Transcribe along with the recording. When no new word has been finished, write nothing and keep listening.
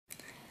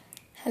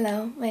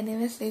Hello, my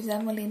name is Lisa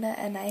Molina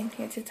and I am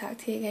here to talk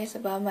to you guys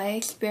about my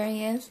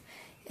experience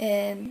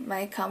in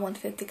my Com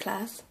 150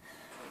 class.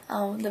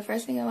 The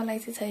first thing I would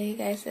like to tell you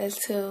guys is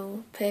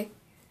to pick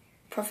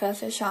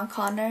Professor Sean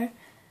Connor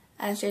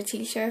as your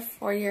teacher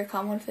for your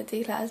Com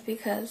 150 class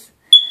because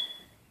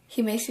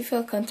he makes you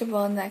feel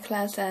comfortable in that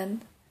class,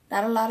 and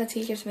not a lot of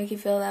teachers make you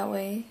feel that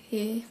way.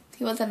 He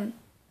was an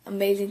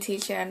amazing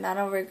teacher and I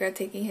don't regret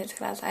taking his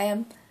class. I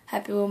am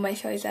happy with my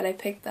choice that I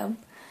picked them.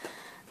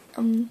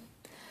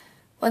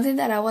 One thing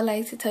that I would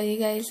like to tell you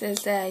guys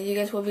is that you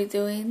guys will be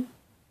doing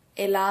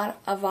a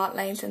lot of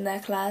outlines in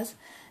that class,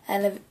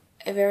 and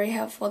a very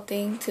helpful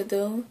thing to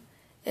do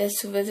is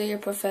to visit your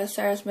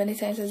professor as many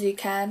times as you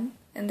can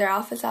in their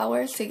office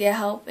hours to get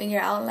help in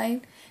your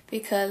outline,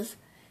 because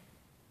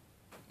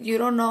you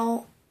don't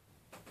know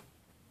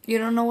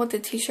what the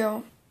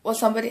teacher or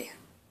somebody.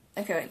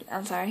 Okay, wait,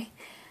 I'm sorry.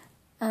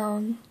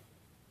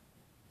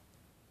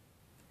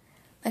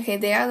 Okay,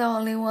 they are the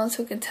only ones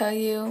who can tell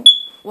you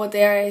what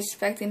they are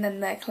expecting in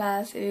that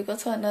class. If you go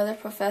to another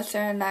professor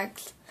and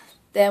ask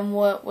them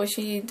what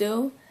should you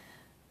do,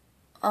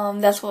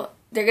 that's what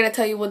they're gonna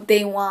tell you what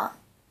they want.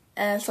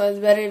 And so it's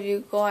better if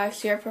you go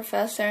ask your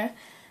professor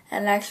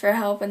and ask for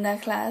help in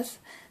that class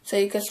so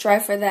you can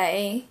strive for that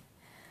A.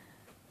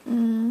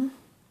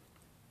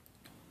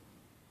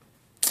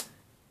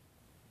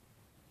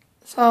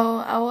 So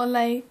I would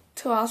like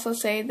to also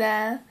say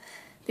that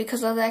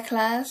because of that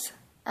class,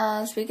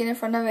 speaking in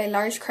front of a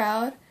large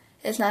crowd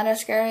is not as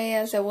scary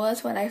as it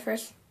was when I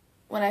first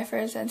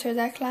entered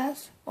that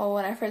class, or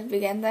when I first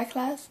began that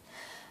class.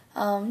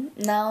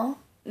 Now,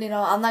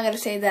 I'm not gonna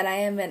say that I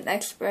am an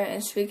expert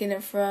in speaking in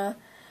front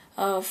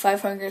of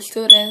 500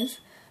 students,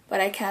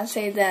 but I can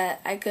say that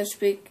I could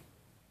speak.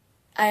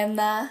 I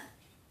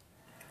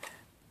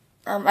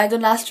do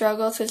not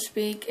struggle to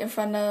speak in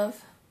front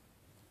of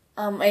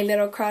a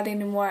little crowd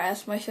anymore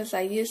as much as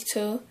I used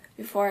to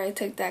before I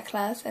took that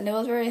class, and it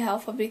was very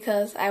helpful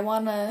because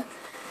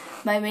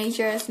my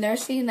major is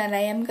nursing and I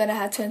am going to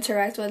have to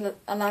interact with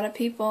a lot of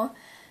people,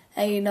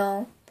 and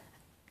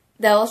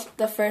that was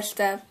the first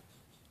step.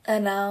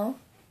 And now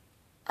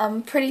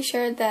I'm pretty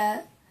sure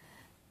that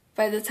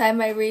by the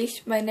time I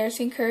reach my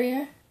nursing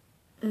career,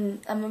 I'm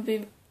going to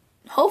be,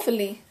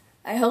 hopefully,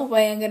 I hope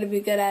I am going to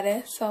be good at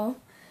it. So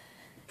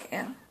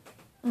yeah.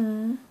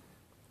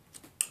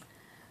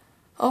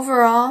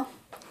 Overall,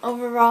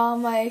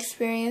 my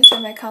experience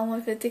in my Com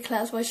 150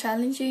 class was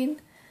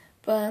challenging,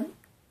 but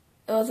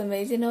it was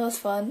amazing. It was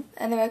fun,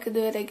 and if I could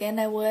do it again,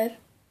 I would.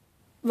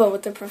 But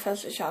with the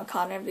Professor Sean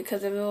Connor,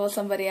 because if it was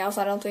somebody else,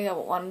 I don't think I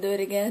would want to do it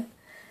again.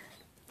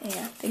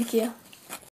 Yeah, thank you.